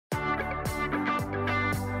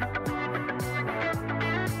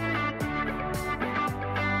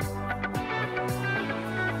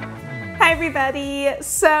everybody.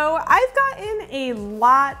 So I've gotten a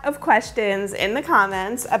lot of questions in the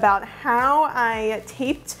comments about how I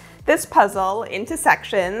taped this puzzle into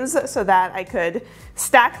sections so that I could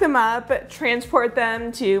stack them up, transport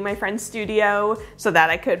them to my friend's studio so that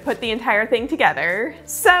I could put the entire thing together.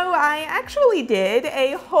 So I actually did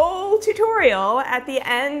a whole tutorial at the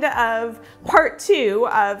end of part 2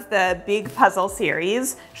 of the big puzzle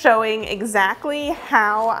series showing exactly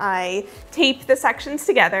how I taped the sections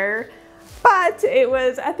together. But it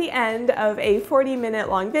was at the end of a 40-minute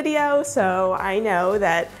long video, so I know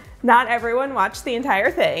that not everyone watched the entire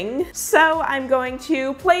thing. So I'm going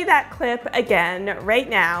to play that clip again right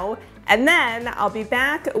now, and then I'll be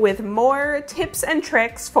back with more tips and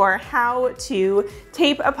tricks for how to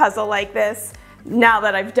tape a puzzle like this now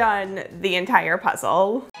that I've done the entire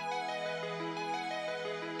puzzle.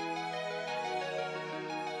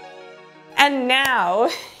 And now,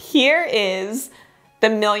 here is the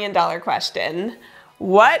million-dollar question.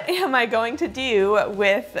 What am I going to do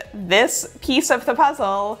with this piece of the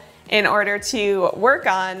puzzle in order to work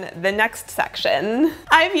on the next section?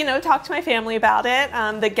 I've, talked to my family about it.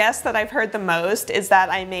 The guess that I've heard the most is that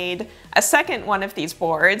I made a second one of these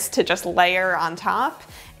boards to just layer on top,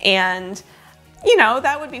 and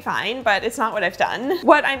that would be fine, but it's not what I've done.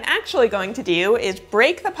 What I'm actually going to do is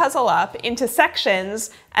break the puzzle up into sections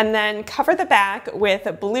and then cover the back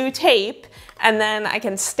with blue tape, and then I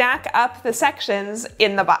can stack up the sections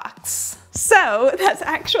in the box. So that's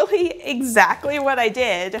actually exactly what I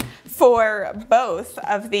did for both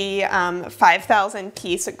of the 5,000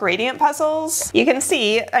 piece gradient puzzles. You can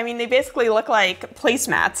see, they basically look like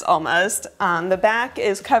placemats almost. The back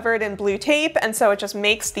is covered in blue tape, and so it just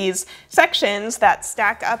makes these sections that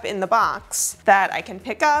stack up in the box that I can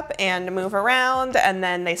pick up and move around, and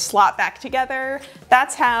then they slot back together.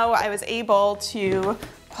 That's how I was able to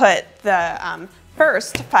put the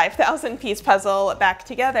first 5,000 piece puzzle back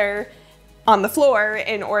together on the floor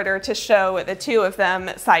in order to show the two of them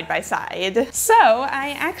side by side. So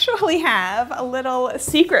I actually have a little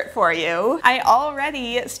secret for you. I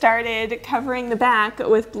already started covering the back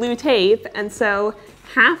with blue tape, and so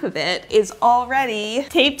half of it is already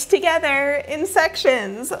taped together in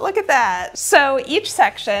sections. Look at that. So each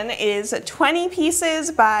section is 20 pieces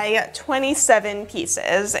by 27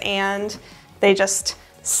 pieces, and they just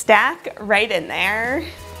stack right in there.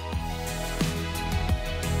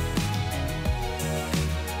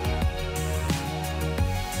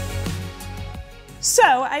 So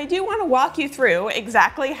I do want to walk you through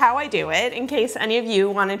exactly how I do it in case any of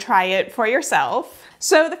you want to try it for yourself.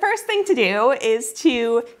 So the first thing to do is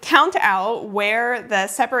to count out where the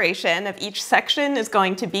separation of each section is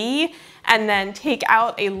going to be, and then take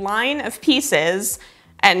out a line of pieces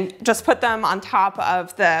and just put them on top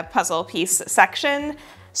of the puzzle piece section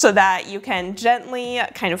so that you can gently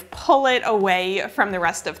kind of pull it away from the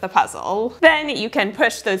rest of the puzzle. Then you can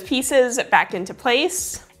push those pieces back into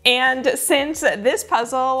place. And since this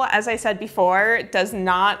puzzle, as I said before, does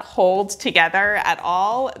not hold together at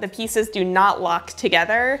all, the pieces do not lock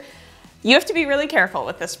together, you have to be really careful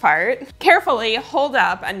with this part. Carefully hold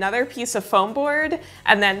up another piece of foam board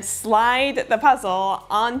and then slide the puzzle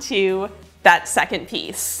onto that second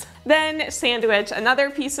piece. Then sandwich another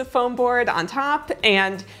piece of foam board on top,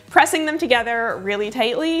 and pressing them together really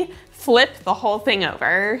tightly, flip the whole thing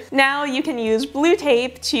over. Now you can use blue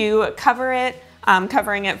tape to cover it,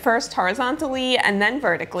 covering it first horizontally and then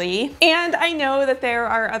vertically. And I know that there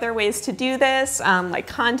are other ways to do this, like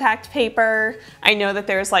contact paper. I know that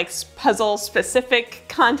there's like puzzle specific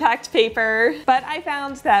contact paper, but I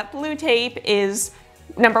found that blue tape is,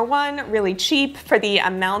 number one, really cheap for the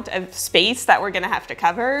amount of space that we're gonna have to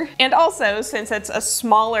cover. And also, since it's a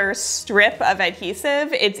smaller strip of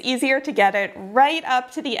adhesive, it's easier to get it right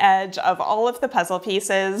up to the edge of all of the puzzle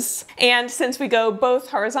pieces. And since we go both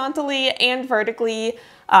horizontally and vertically,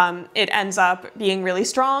 it ends up being really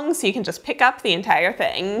strong, so you can just pick up the entire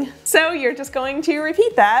thing. So you're just going to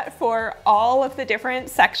repeat that for all of the different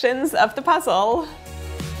sections of the puzzle.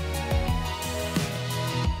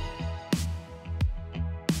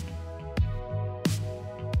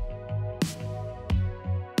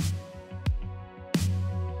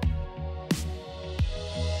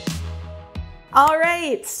 All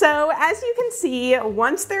right, so as you can see,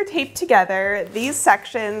 once they're taped together, these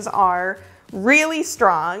sections are really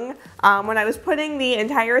strong. When I was putting the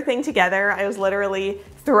entire thing together, I was literally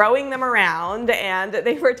throwing them around and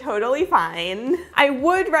they were totally fine. I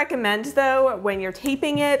would recommend though, when you're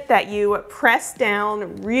taping it, that you press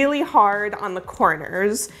down really hard on the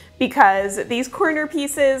corners, because these corner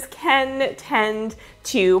pieces can tend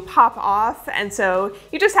to pop off, and so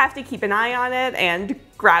you just have to keep an eye on it and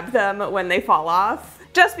grab them when they fall off.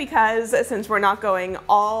 just because since we're not going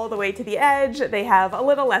all the way to the edge, they have a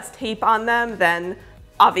little less tape on them than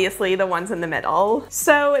obviously the ones in the middle.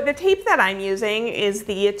 So the tape that I'm using is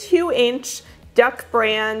the 2-inch Duck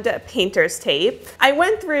brand painter's tape. I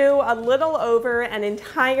went through a little over an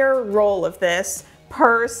entire roll of this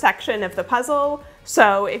per section of the puzzle.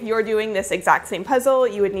 So if you're doing this exact same puzzle,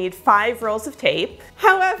 you would need 5 rolls of tape.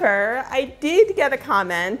 However, I did get a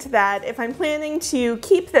comment that if I'm planning to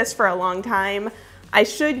keep this for a long time, I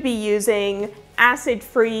should be using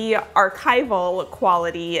acid-free archival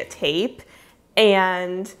quality tape.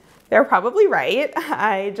 And they're probably right.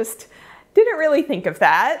 I just didn't really think of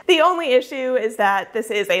that. The only issue is that this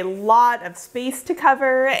is a lot of space to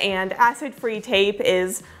cover, and acid-free tape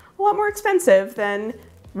is a lot more expensive than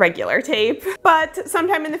regular tape. But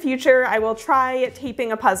sometime in the future, I will try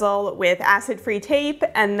taping a puzzle with acid-free tape,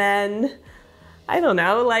 and then, I don't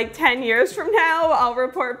know, like 10 years from now, I'll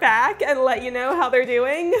report back and let you know how they're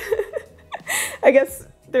doing. I guess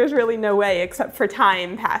there's really no way except for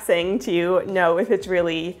time passing to know if it's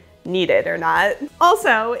really needed or not.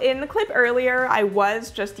 Also, in the clip earlier, I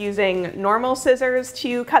was just using normal scissors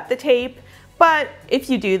to cut the tape, but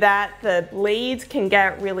if you do that, the blades can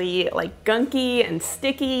get really like gunky and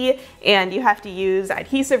sticky, and you have to use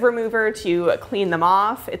adhesive remover to clean them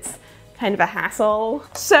off. It's kind of a hassle.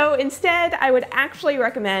 So instead, I would actually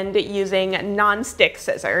recommend using non-stick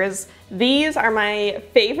scissors. These are my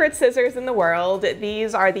favorite scissors in the world.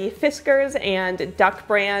 These are the Fiskars and Duck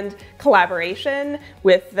brand collaboration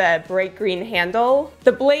with the bright green handle.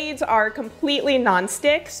 The blades are completely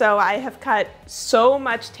non-stick, so I have cut so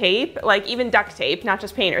much tape, like even duct tape, not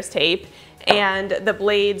just painter's tape, and the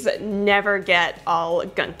blades never get all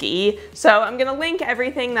gunky. So I'm gonna link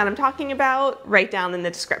everything that I'm talking about right down in the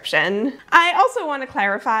description. I also want to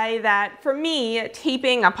clarify that for me,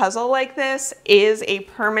 taping a puzzle like this is a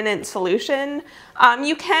permanent solution.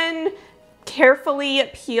 You can carefully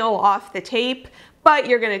peel off the tape, but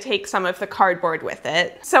you're gonna take some of the cardboard with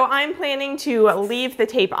it. So I'm planning to leave the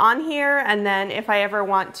tape on here, and then if I ever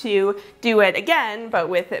want to do it again, but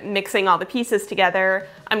with mixing all the pieces together,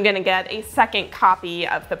 I'm gonna get a second copy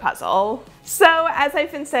of the puzzle. So as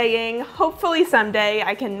I've been saying, hopefully someday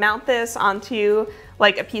I can mount this onto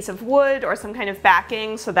like a piece of wood or some kind of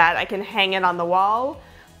backing so that I can hang it on the wall.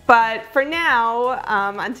 But for now,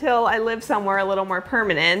 until I live somewhere a little more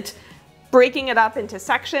permanent, breaking it up into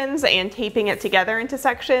sections and taping it together into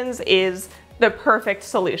sections is the perfect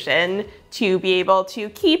solution to be able to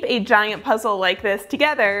keep a giant puzzle like this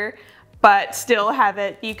together, but still have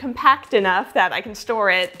it be compact enough that I can store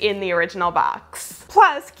it in the original box.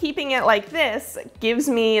 Plus, keeping it like this gives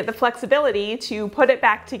me the flexibility to put it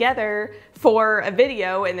back together for a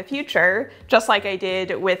video in the future, just like I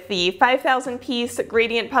did with the 5,000 piece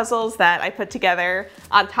gradient puzzles that I put together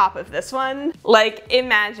on top of this one. Like,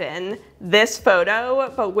 imagine this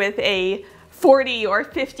photo, but with a 40 or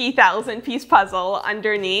 50,000 piece puzzle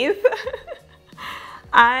underneath.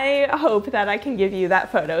 I hope that I can give you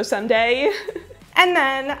that photo someday. And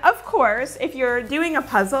then, of course, if you're doing a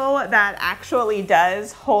puzzle that actually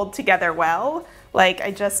does hold together well, like I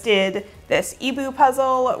just did this Eeboo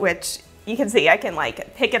puzzle, which you can see I can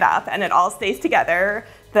like pick it up and it all stays together.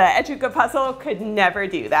 The Educa puzzle could never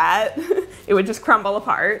do that. It would just crumble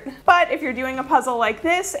apart. But if you're doing a puzzle like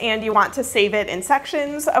this and you want to save it in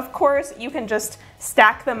sections, of course, you can just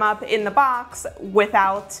stack them up in the box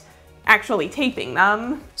without actually taping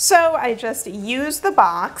them. So I just use the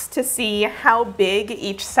box to see how big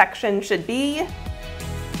each section should be.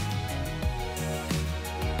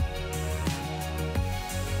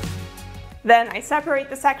 Then I separate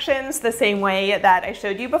the sections the same way that I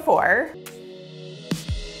showed you before.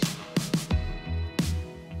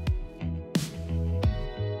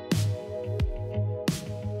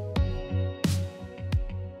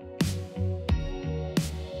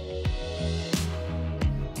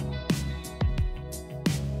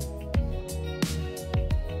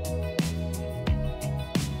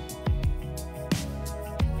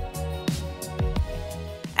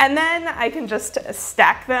 And then I can just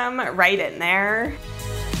stack them right in there.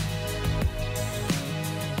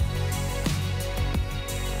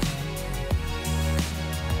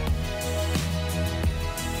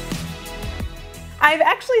 I've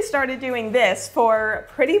actually started doing this for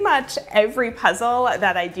pretty much every puzzle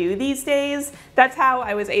that I do these days. That's how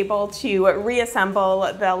I was able to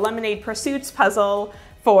reassemble the Lemonade Pursuits puzzle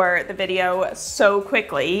for the video so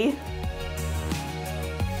quickly.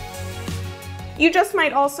 You just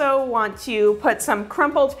might also want to put some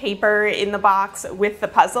crumpled paper in the box with the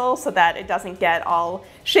puzzle so that it doesn't get all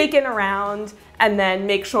shaken around, and then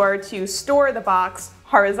make sure to store the box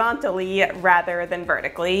horizontally rather than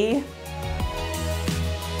vertically.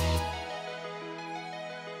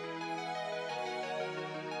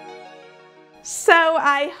 So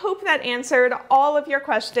I hope that answered all of your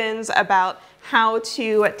questions about how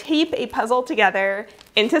to tape a puzzle together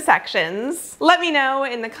into sections. Let me know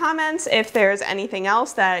in the comments if there's anything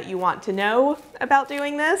else that you want to know about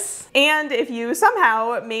doing this. And if you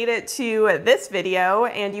somehow made it to this video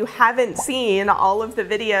and you haven't seen all of the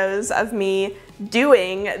videos of me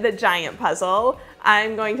doing the giant puzzle,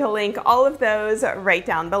 I'm going to link all of those right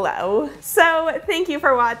down below. So thank you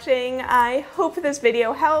for watching. I hope this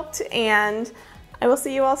video helped, and I will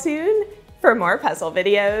see you all soon for more puzzle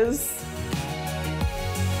videos.